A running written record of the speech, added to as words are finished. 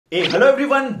Hey, hello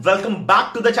everyone, welcome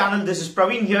back to the channel. This is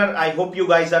Praveen here. I hope you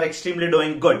guys are extremely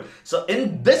doing good. So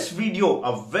in this video,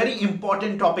 a very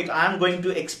important topic, I am going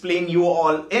to explain you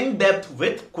all in depth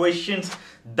with questions.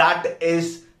 That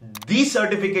is the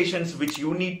certifications which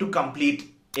you need to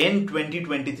complete in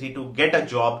 2023 to get a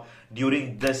job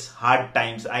during this hard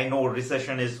times. I know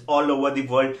recession is all over the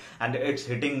world and it's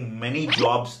hitting many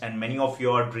jobs and many of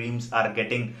your dreams are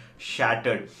getting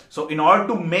shattered. So in order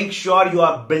to make sure you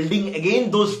are building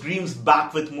again those dreams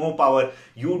back with more power,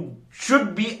 you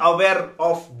should be aware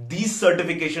of these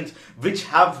certifications which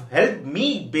have helped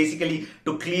me basically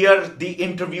to clear the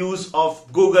interviews of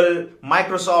Google,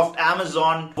 Microsoft,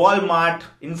 Amazon, Walmart,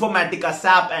 Informatica,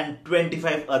 SAP and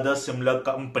 25 other similar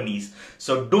companies.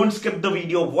 So don't skip the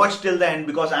video, watch till the end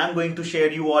because I am going to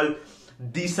share you all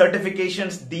the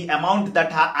certifications, the amount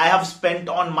that I have spent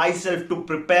on myself to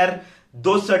prepare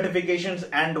those certifications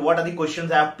and what are the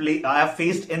questions I have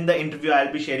faced in the interview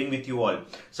I'll be sharing with you all.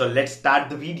 So let's start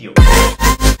the video.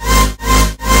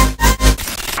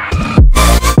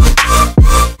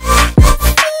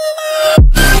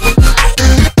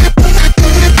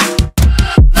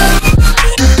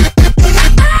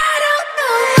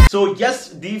 So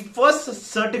yes, the first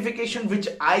certification which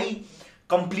I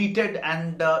completed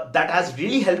and that has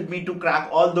really helped me to crack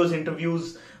all those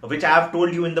interviews which I have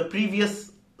told you in the previous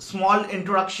small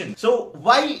introduction. So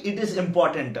why it is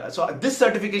important? So this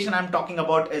certification I'm talking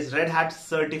about is Red Hat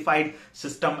Certified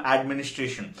System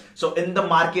Administration. So in the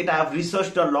market I have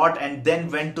researched a lot and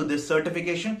then went to this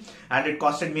certification and it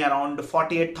costed me around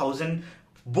 48,000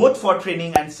 both for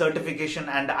training and certification,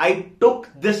 and I took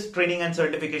this training and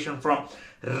certification from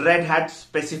Red Hat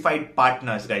specified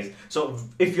partners, guys. So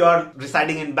if you are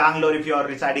residing in Bangalore, if you are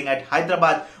residing at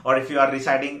Hyderabad, or if you are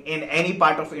residing in any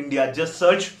part of India, just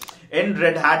search in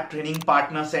Red Hat training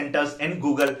partner centers in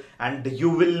Google and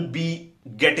you will be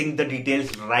getting the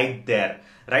details right there.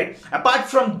 Right. Apart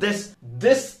from this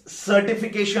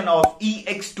certification of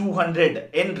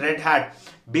EX200 in Red Hat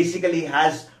basically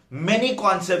has many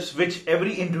concepts which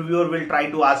every interviewer will try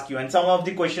to ask you, and some of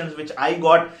the questions which I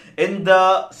got in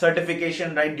the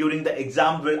certification right during the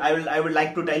exam I would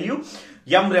like to tell you.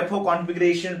 Yum repo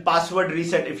configuration, password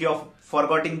reset, if you're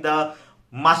forgetting the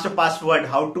master password,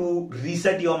 how to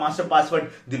reset your master password,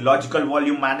 the logical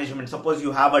volume management. Suppose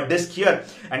you have a disk here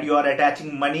and you are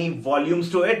attaching many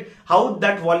volumes to it, how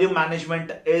that volume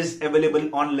management is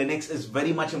available on Linux is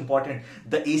very much important.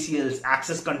 The ACLs,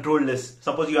 access control list.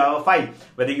 Suppose you have a file,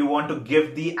 whether you want to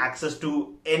give the access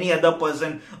to any other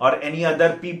person or any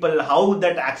other people, how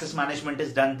that access management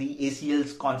is done, the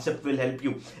ACLs concept will help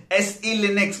you. SE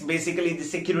Linux, basically the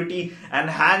security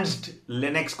enhanced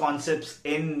Linux concepts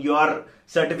in your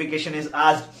certification is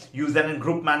asked. User and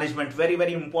group management,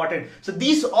 very important. So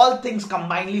these all things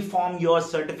combinedly form your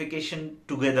certification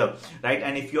together, right?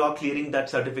 And if you are clearing that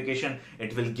certification,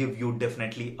 it will give you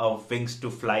definitely a wings to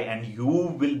fly and you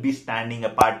will be standing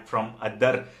apart from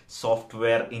other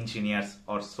software engineers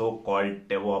or so-called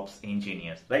Devops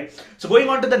engineers, right? So going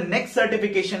on to the next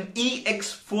certification,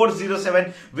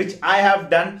 EX407, which I have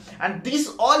done, and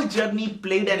this all journey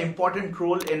played an important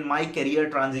role in my career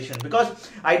transition because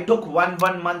I took one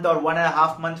month or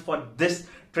 1.5 months for this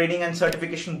training and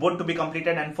certification both to be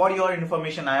completed, and for your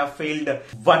information I have failed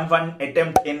one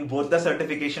attempt in both the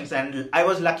certifications, and I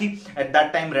was lucky at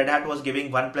that time. Red Hat was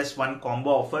giving 1+1 combo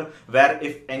offer where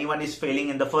if anyone is failing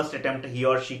in the first attempt, he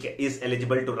or she is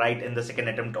eligible to write in the second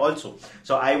attempt also.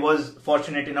 So I was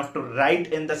fortunate enough to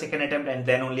write in the second attempt and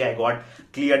then only I got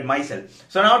cleared myself.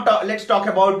 So now let's talk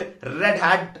about Red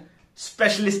Hat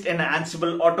Specialist in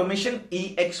Ansible Automation,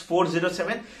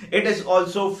 EX407. It is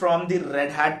also from the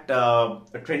Red Hat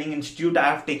Training Institute I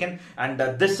have taken, and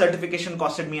this certification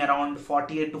costed me around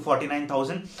 48 to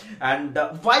 49,000. And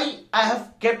why I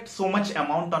have kept so much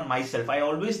amount on myself? I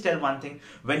always tell one thing: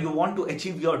 when you want to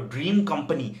achieve your dream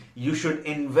company, you should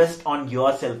invest on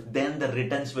yourself. Then the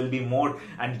returns will be more,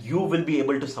 and you will be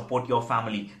able to support your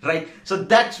family, right? So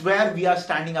that's where we are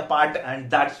standing apart, and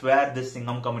that's where this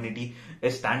Singham community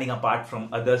is standing apart from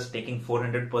others, taking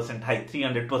 400% hike,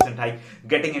 300% hike,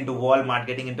 getting into Walmart,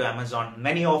 getting into Amazon.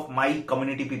 Many of my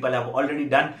community people have already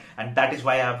done, and that is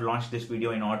why I have launched this video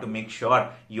in order to make sure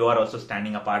you are also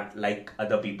standing apart like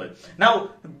other people.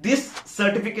 Now, this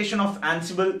certification of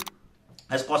Ansible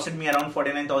has costed me around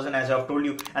 49,000, as I've told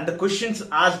you, and the questions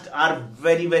asked are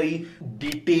very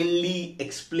detailedly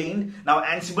explained. Now,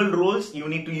 Ansible roles, you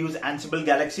need to use Ansible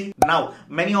Galaxy. Now,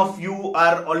 many of you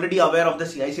are already aware of the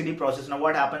CICD process. Now,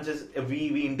 what happens is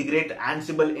we integrate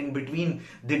Ansible in between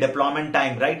the deployment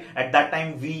time, right? At that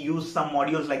time, we use some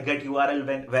modules like get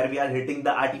URL where we are hitting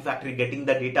the Artifactory, getting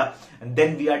the data, and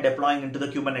then we are deploying into the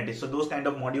Kubernetes. So those kind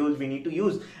of modules we need to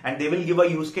use, and they will give a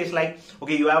use case like,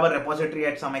 okay, you have a repository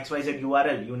at some XYZ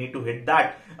URL. You need to hit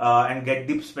that and get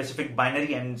the specific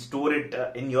binary and store it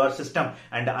in your system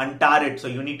and untar it. So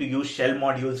you need to use shell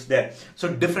modules there.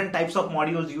 So different types of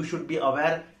modules, you should be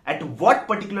aware at what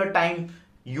particular time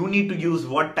you need to use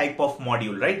what type of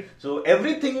module, right? So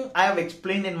everything I have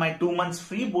explained in my 2 months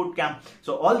free bootcamp.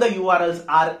 So all the URLs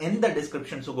are in the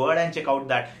description. So go ahead and check out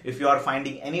that. If you are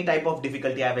finding any type of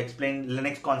difficulty, I have explained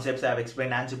Linux concepts, I have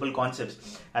explained Ansible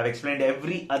concepts, I have explained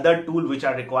every other tool which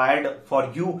are required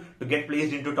for you to get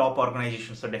placed into top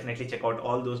organizations. So definitely check out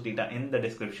all those data in the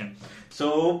description.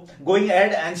 So going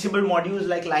ahead, Ansible modules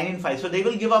like line in file. So they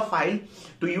will give a file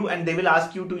to you and they will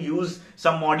ask you to use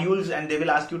some modules and they will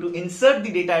ask you to insert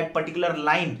the data at particular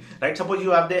line, right? Suppose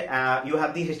you have the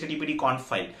HTTPD conf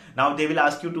file. Now they will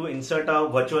ask you to insert a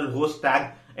virtual host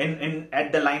tag in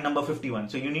at the line number 51.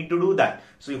 So you need to do that.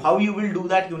 So how you will do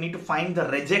that? You need to find the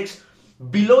regex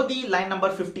below the line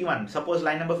number 51. Suppose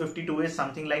line number 52 is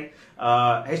something like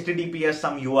HTTPS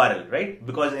some URL, right?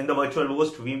 Because in the virtual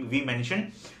host we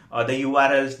mentioned the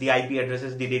URLs, the IP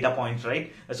addresses, the data points,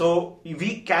 right? So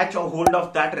we catch a hold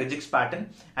of that regex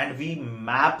pattern and we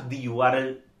map the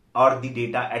URL or the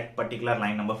data at particular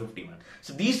line number 51.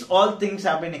 So these all things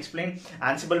have been explained.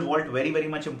 Ansible Vault, very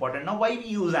much important. Now, why we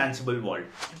use Ansible Vault?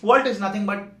 Vault is nothing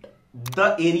but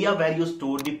the area where you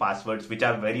store the passwords, which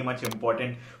are very much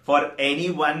important for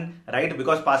anyone, right?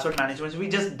 Because password management, we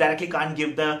just directly can't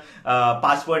give the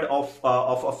password of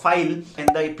a file in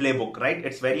the playbook, right?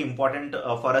 It's very important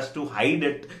for us to hide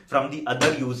it from the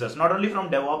other users, not only from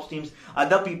DevOps teams,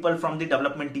 other people from the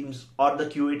development teams or the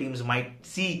QA teams might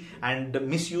see and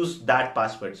misuse that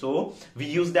password. So we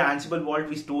use the Ansible Vault,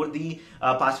 we store the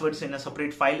passwords in a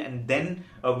separate file, and then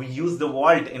we use the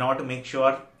Vault in order to make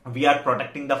sure we are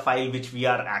protecting the file which we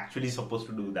are actually supposed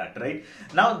to do that, right?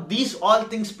 Now, these all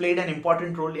things played an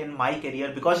important role in my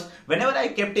career because whenever I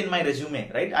kept in my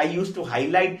resume, right, I used to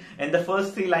highlight in the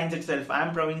first 3 lines itself, I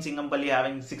am Praveen singamcollab,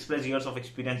 having 6+ years of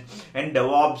experience in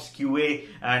DevOps, QA,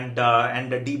 and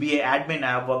DBA admin.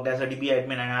 I have worked as a DBA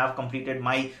admin and I have completed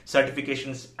my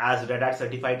certifications as Red Hat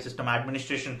Certified System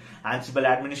Administration, Ansible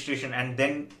Administration, and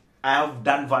then I have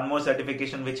done one more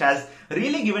certification which has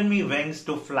really given me wings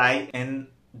to fly in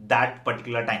that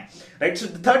particular time, right? So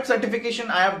the third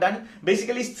certification I have done,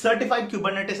 basically Certified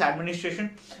Kubernetes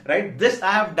Administration, right? This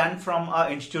I have done from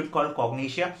an institute called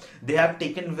𝐂𝐨𝐿. They have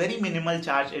taken very minimal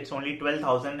charge. It's only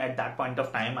 12,000 at that point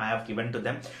of time I have given to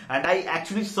them, and I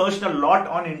actually searched a lot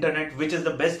on internet which is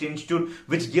the best institute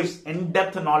which gives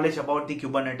in-depth knowledge about the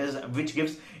Kubernetes, which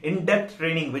gives in-depth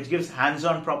training, which gives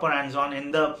hands-on, proper hands-on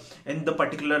in the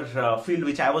particular field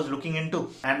which I was looking into.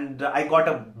 And I got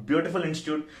a beautiful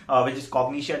institute which is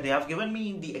𝐂𝐨𝐿. They have given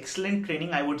me the excellent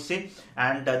training, I would say,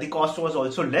 and the cost was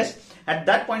also less. At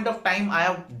that point of time, I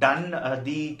have done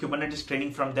the Kubernetes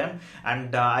training from them,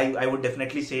 and I would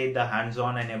definitely say the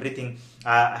hands-on and everything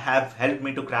have helped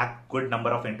me to crack good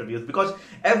number of interviews, because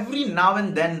every now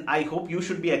and then, I hope you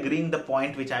should be agreeing the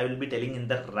point which I will be telling in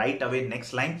the right away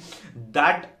next line,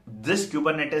 that this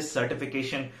Kubernetes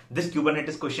certification, this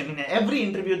Kubernetes question, in every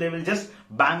interview they will just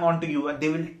bang onto you and they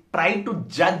will try to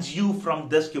judge you from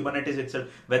this Kubernetes itself,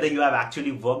 whether you have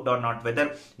actually worked or not,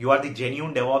 whether you are the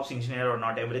genuine DevOps engineer or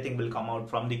not. Everything will come out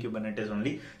from the Kubernetes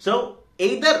only. So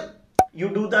either you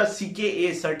do the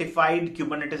CKA, Certified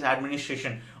Kubernetes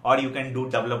Administration, or you can do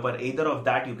developer. Either of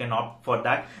that, you can opt for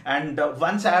that. And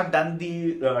once I have done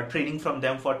the training from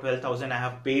them for 12,000, I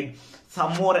have paid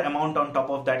some more amount on top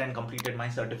of that and completed my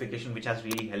certification, which has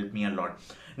really helped me a lot.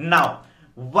 Now,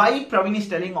 why Praveen is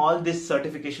telling all these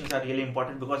certifications are really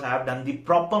important, because I have done the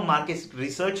proper market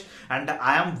research, and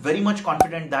I am very much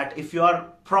confident that if you are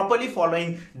properly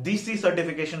following these 3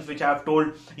 certifications which I have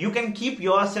told, you can keep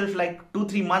yourself like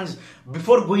 2-3 months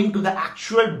before going to the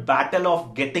actual battle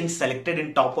of getting selected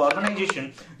in top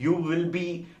organization. You will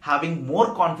be having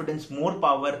more confidence, more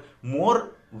power,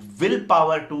 more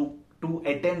willpower to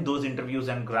attend those interviews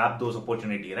and grab those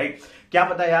opportunity, right? Kya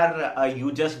pata yaar,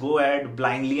 you just go ahead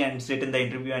blindly and sit in the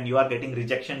interview and you are getting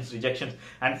rejections,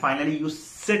 and finally you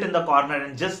sit in the corner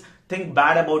and just think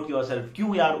bad about yourself.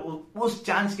 क्यों यार उस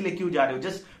chance के लिए क्यों जा रहे हो?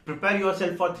 Just prepare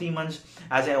yourself for 3 months.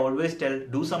 As I always tell,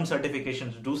 do some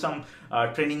certifications, do some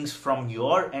trainings from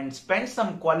your end, spend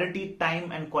some quality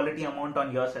time and quality amount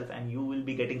on yourself, and you will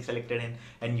be getting selected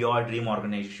in your dream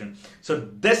organization. So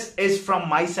this is from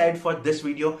my side for this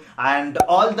video, and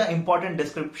all the important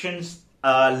descriptions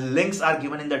links are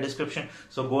given in the description,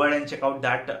 so go ahead and check out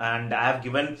that. And I have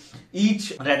given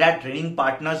each Red Hat training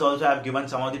partners, also I have given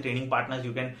some of the training partners.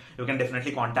 You can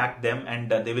definitely contact them, and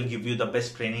they will give you the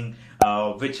best training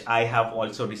which I have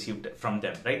also received from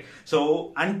them, right?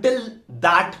 So until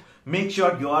that, make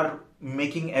sure you are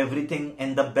making everything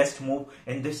in the best move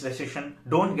in this recession.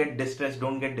 Don't get distressed,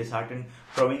 don't get disheartened.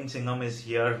 Praveen Singham is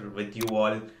here with you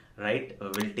all, right?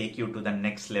 Will take you to the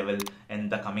next level in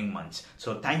the coming months.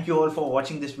 So thank you all for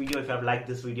watching this video. If you have liked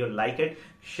this video, like it,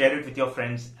 share it with your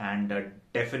friends, and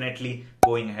definitely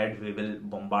going ahead, we will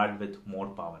bombard with more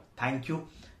power. Thank you.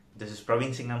 This is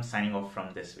Praveen Singham signing off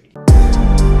from this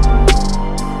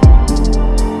video.